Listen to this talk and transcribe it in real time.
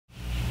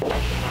All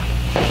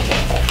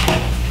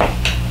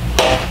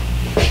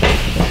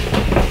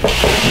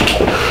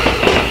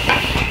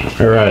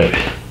right,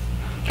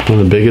 one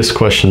of the biggest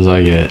questions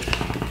I get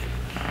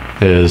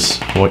is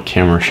what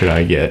camera should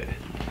I get,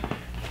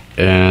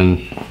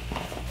 and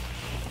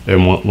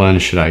what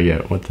lens should I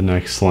get, what the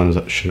next lens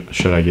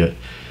should I get.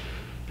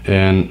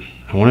 And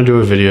I want to do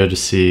a video to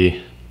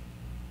see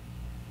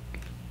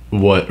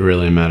what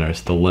really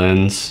matters, the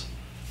lens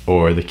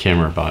or the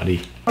camera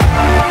body.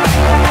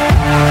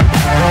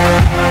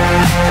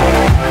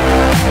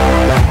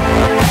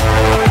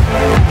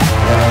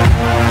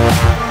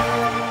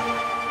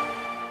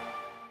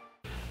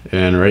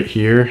 And right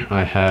here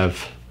I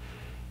have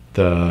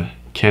the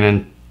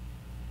Canon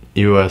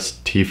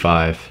EOS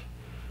T5,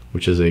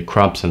 which is a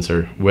crop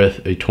sensor with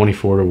a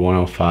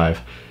 24-105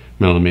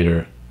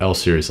 millimeter L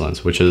series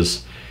lens, which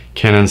is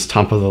Canon's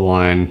top of the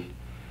line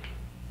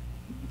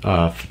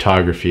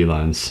photography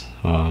lens.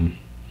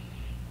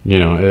 You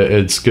know,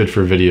 it's good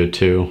for video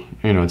too.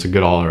 You know, it's a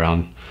good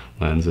all-around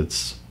lens.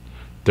 It's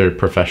their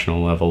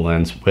professional level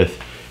lens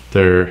with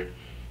their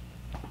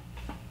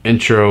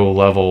intro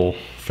level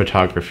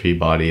photography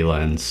body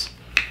lens.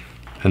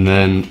 And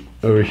then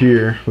over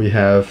here we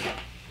have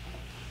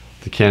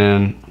the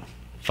Canon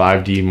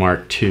 5D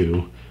Mark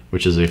II,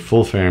 which is a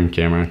full frame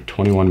camera,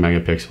 21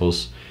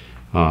 megapixels,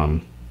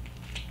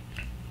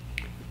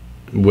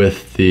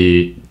 with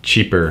the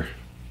cheaper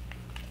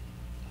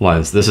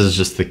lens. This is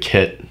just the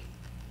kit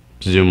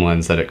zoom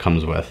lens that it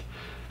comes with.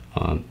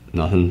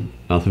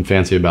 Nothing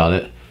fancy about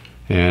it.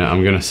 And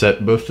I'm gonna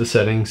set both the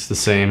settings the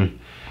same,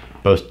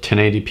 both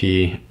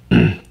 1080p,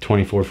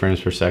 24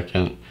 frames per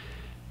second,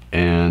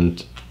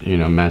 and you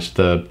know, match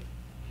the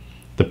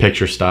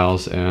picture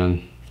styles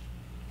and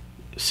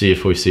see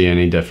if we see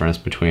any difference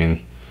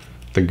between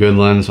the good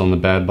lens on the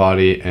bad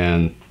body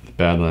and the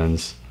bad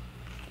lens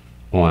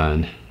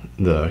on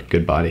the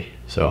good body.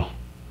 So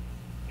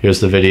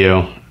here's the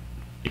video.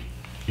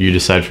 You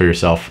decide for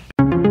yourself.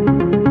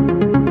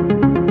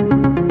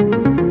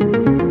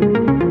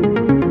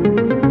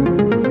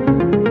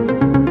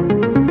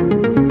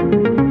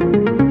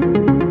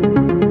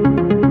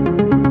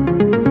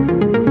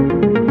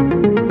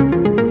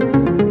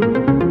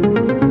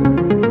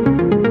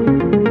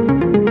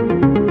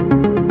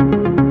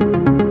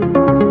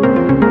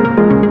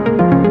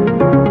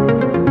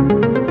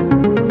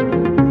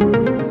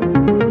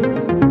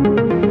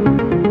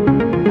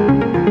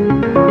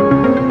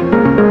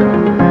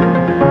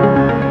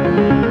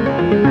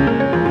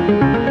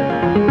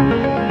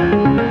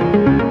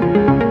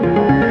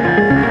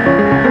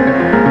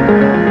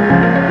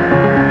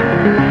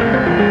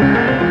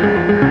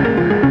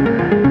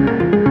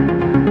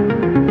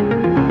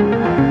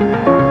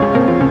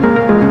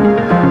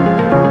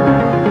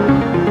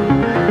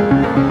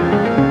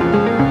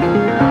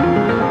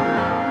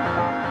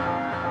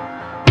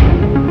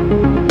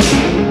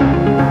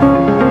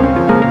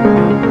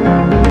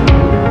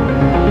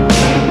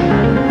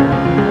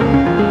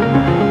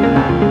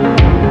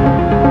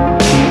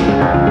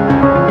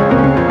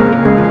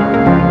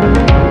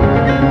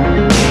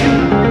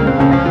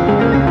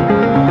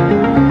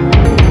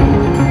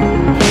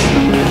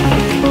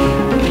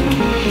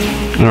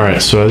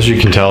 Alright, so as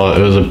you can tell,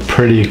 it was a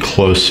pretty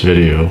close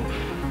video.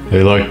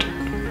 They looked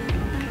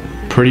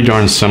pretty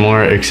darn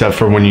similar, except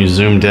for when you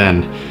zoomed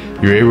in,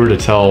 you're able to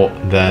tell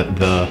that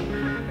the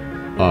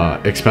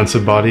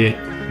expensive body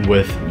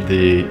with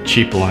the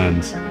cheap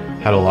lens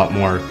had a lot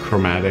more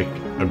chromatic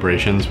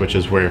aberrations, which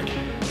is where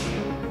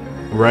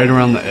right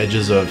around the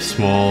edges of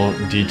small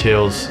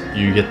details,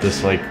 you get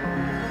this like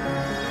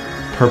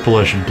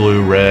purplish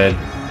blue red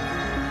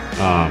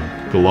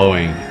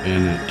glowing,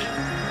 and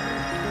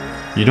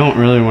you don't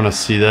really want to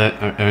see that.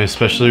 I mean,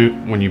 especially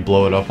when you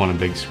blow it up on a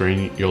big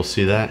screen, you'll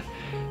see that.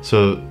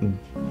 So,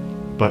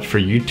 but for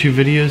YouTube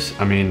videos,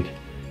 I mean,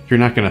 you're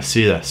not gonna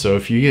see that. So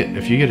if you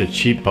get a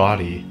cheap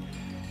body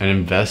and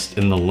invest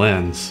in the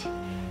lens,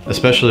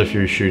 especially if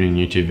you're shooting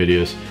YouTube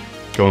videos,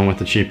 going with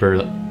the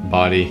cheaper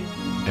body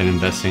and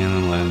investing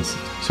in the lens.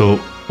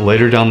 So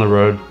later down the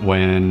road,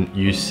 when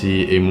you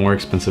see a more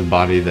expensive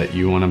body that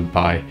you want to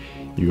buy,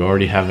 you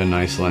already have a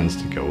nice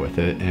lens to go with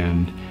it,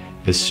 and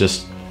it's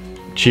just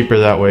cheaper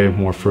that way,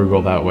 more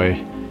frugal that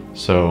way.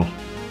 So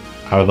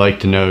I would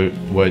like to know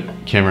what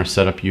camera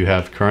setup you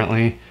have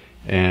currently,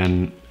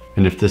 and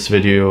if this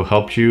video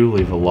helped you,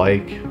 leave a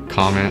like,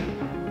 comment,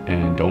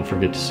 and don't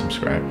forget to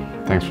subscribe.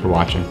 Thanks for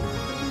watching.